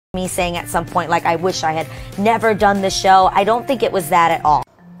me saying at some point, like, I wish I had never done the show. I don't think it was that at all.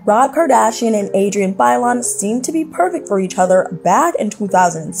 Rob Kardashian and Adrienne Bailon seemed to be perfect for each other back in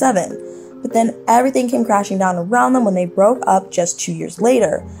 2007, but then everything came crashing down around them when they broke up just 2 years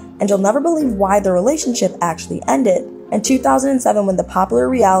later, and you'll never believe why their relationship actually ended. In 2007, when the popular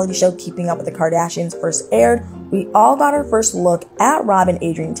reality show Keeping Up with the Kardashians first aired, we all got our first look at Rob and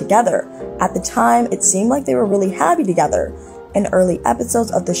Adrienne together. At the time, it seemed like they were really happy together. In early episodes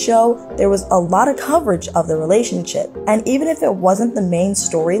of the show, there was a lot of coverage of the relationship, and even if it wasn't the main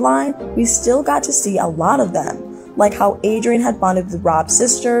storyline, we still got to see a lot of them, like how Adrienne had bonded with Rob's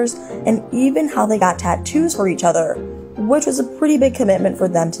sisters, and even how they got tattoos for each other, which was a pretty big commitment for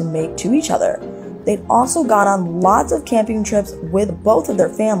them to make to each other. They'd also gone on lots of camping trips with both of their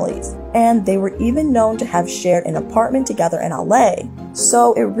families, and they were even known to have shared an apartment together in LA.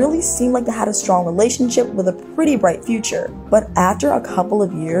 So it really seemed like they had a strong relationship with a pretty bright future. But after a couple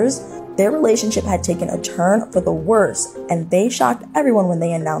of years, their relationship had taken a turn for the worse, and they shocked everyone when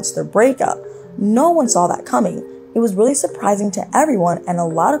they announced their breakup. No one saw that coming. It was really surprising to everyone, and a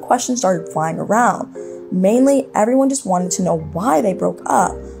lot of questions started flying around. Mainly, everyone just wanted to know why they broke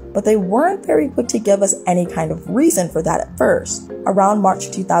up, but they weren't very quick to give us any kind of reason for that at first. Around March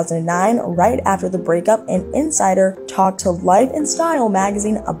 2009, right after the breakup, an insider talked to Life and Style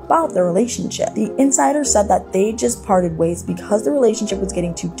magazine about their relationship. The insider said that they just parted ways because the relationship was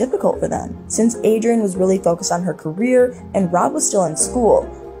getting too difficult for them. Since Adrienne was really focused on her career and Rob was still in school,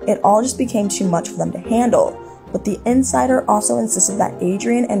 it all just became too much for them to handle. But the insider also insisted that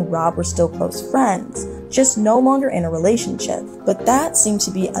Adrienne and Rob were still close friends, just no longer in a relationship. But that seemed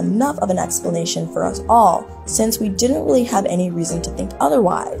to be enough of an explanation for us all, since we didn't really have any reason to think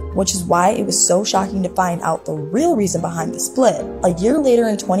otherwise, which is why it was so shocking to find out the real reason behind the split. A year later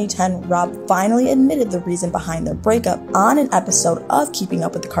in 2010, Rob finally admitted the reason behind their breakup on an episode of Keeping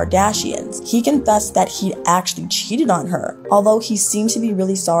Up with the Kardashians. He confessed that he'd actually cheated on her. Although he seemed to be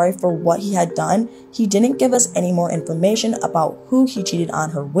really sorry for what he had done, he didn't give us any more information about who he cheated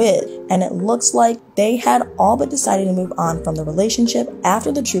on her with, and it looks like they had all but decided to move on from the relationship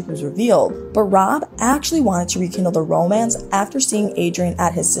after the truth was revealed. But Rob actually wanted to rekindle the romance after seeing Adrienne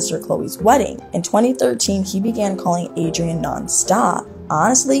at his sister Khloe's wedding. In 2013, he began calling Adrienne non-stop.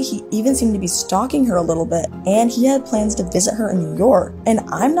 Honestly, he even seemed to be stalking her a little bit, and he had plans to visit her in New York. And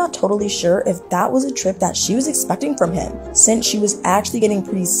I'm not totally sure if that was a trip that she was expecting from him, since she was actually getting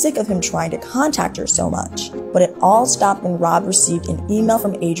pretty sick of him trying to contact her so much. But it all stopped when Rob received an email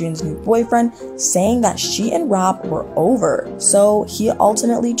from Adrienne's new boyfriend saying that she and Rob were over. So he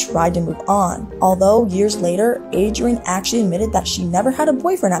ultimately tried to move on. Although years later, Adrienne actually admitted that she never had a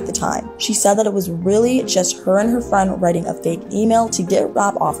boyfriend at the time. She said that it was really just her and her friend writing a fake email to get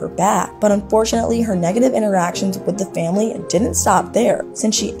Rob off her back. But unfortunately, her negative interactions with the family didn't stop there,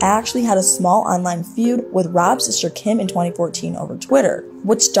 since she actually had a small online feud with Rob's sister Kim in 2014 over Twitter,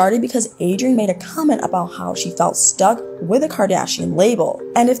 which started because Adrienne made a comment about how she felt stuck with a Kardashian label,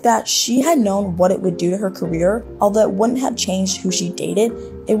 and if that she had known what it would do to her career, although it wouldn't have changed who she dated,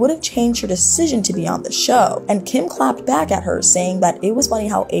 it would have changed her decision to be on the show. And Kim clapped back at her, saying that it was funny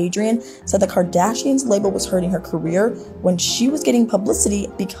how Adrienne said the Kardashians label was hurting her career when she was getting publicity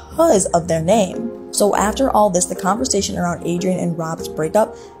because of their name. So after all this, the conversation around Adrienne and Rob's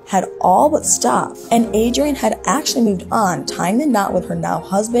breakup had all but stopped, and Adrienne had actually moved on, tying the knot with her now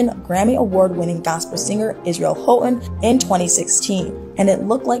husband, Grammy Award-winning gospel singer Israel Houghton, in 2016. And it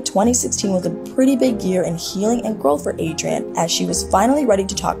looked like 2016 was a pretty big year in healing and growth for Adrienne, as she was finally ready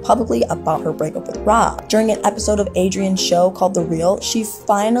to talk publicly about her breakup with Rob. During an episode of Adrienne's show called The Real, she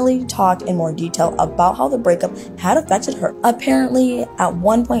finally talked in more detail about how the breakup had affected her. Apparently, at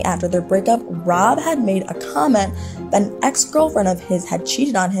one point after their breakup, Rob had made a comment that an ex-girlfriend of his had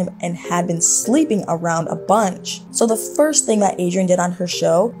cheated on him and had been sleeping around a bunch. So the first thing that Adrienne did on her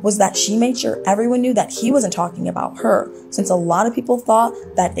show was that she made sure everyone knew that he wasn't talking about her, since a lot of people thought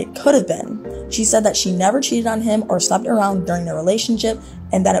that it could have been. She said that she never cheated on him or slept around during their relationship,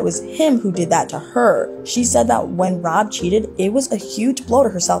 and that it was him who did that to her. She said that when Rob cheated, it was a huge blow to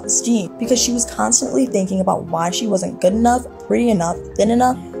her self-esteem, because she was constantly thinking about why she wasn't good enough, pretty enough, thin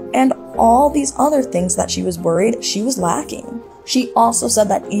enough, and all these other things that she was worried she was lacking. She also said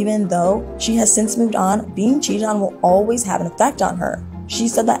that even though she has since moved on, being cheated on will always have an effect on her. She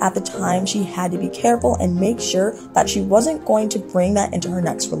said that at the time she had to be careful and make sure that she wasn't going to bring that into her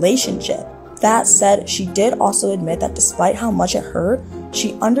next relationship. That said, she did also admit that despite how much it hurt,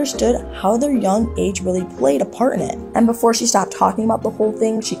 she understood how their young age really played a part in it. And before she stopped talking about the whole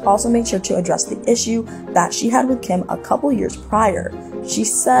thing, she also made sure to address the issue that she had with Kim a couple years prior. She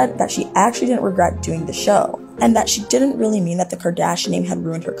said that she actually didn't regret doing the show. and that she didn't really mean that the Kardashian name had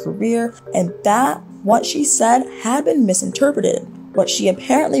ruined her career, and that what she said had been misinterpreted. What she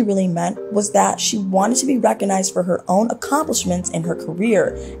apparently really meant was that she wanted to be recognized for her own accomplishments in her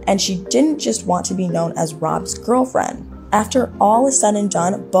career, and she didn't just want to be known as Rob's girlfriend. After all is said and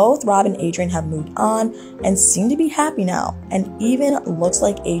done, both Rob and Adrienne have moved on and seem to be happy now, and even looks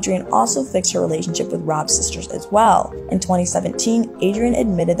like Adrienne also fixed her relationship with Rob's sisters as well. In 2017, Adrienne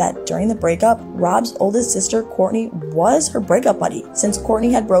admitted that during the breakup, Rob's oldest sister, Courtney, was her breakup buddy, since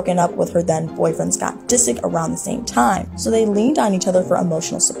Courtney had broken up with her then boyfriend Scott Disick around the same time, so they leaned on each other for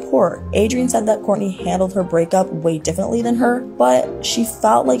emotional support. Adrienne said that Courtney handled her breakup way differently than her, but she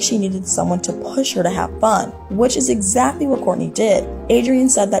felt like she needed someone to push her to have fun, which is exactly what Courtney did. Adrienne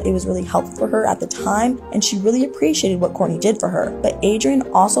said that it was really helpful for her at the time, and she really appreciated what Courtney did for her. But Adrienne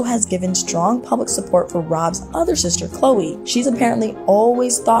also has given strong public support for Rob's other sister, Khloe. She's apparently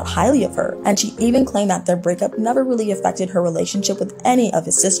always thought highly of her, and she even claimed that their breakup never really affected her relationship with any of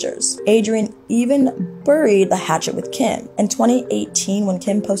his sisters. Adrienne even buried the hatchet with Kim. In 2018, when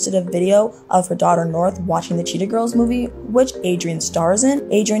Kim posted a video of her daughter North watching the Cheetah Girls movie, which Adrienne stars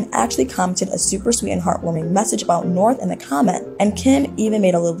in, Adrienne actually commented a super sweet and heartwarming message about North in the comment, and Kim even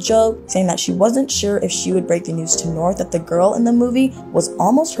made a little joke saying that she wasn't sure if she would break the news to North that the girl in the movie was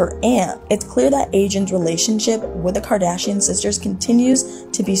almost her aunt. It's clear that Adrienne's relationship with the Kardashian sisters continues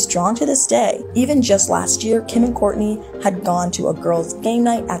to be strong to this day. Even just last year, Kim and Courtney had gone to a girls' game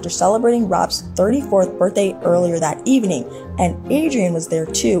night after celebrating Rob's 34th birthday earlier that evening, and Adrienne was there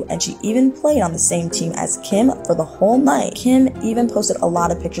too, and she even played on the same team as Kim for the whole night. Kim even posted a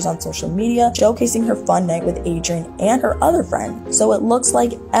lot of pictures on social media showcasing her fun night with Adrienne and her other friend. So it looks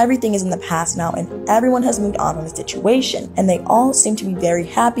like everything is in the past now and everyone has moved on from the situation, and they all seem to be very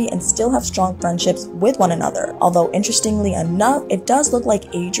happy and still have strong friendships with one another. Although interestingly enough, it does look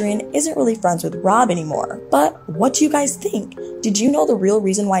like Adrienne isn't really friends with Rob anymore. But what do you guys think? Did you know the real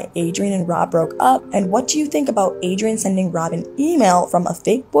reason why Adrienne and Rob broke up? And what do you think about Adrienne sending Rob an email from a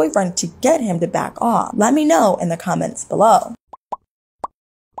fake boyfriend to get him to back off? Let me know in the comments below.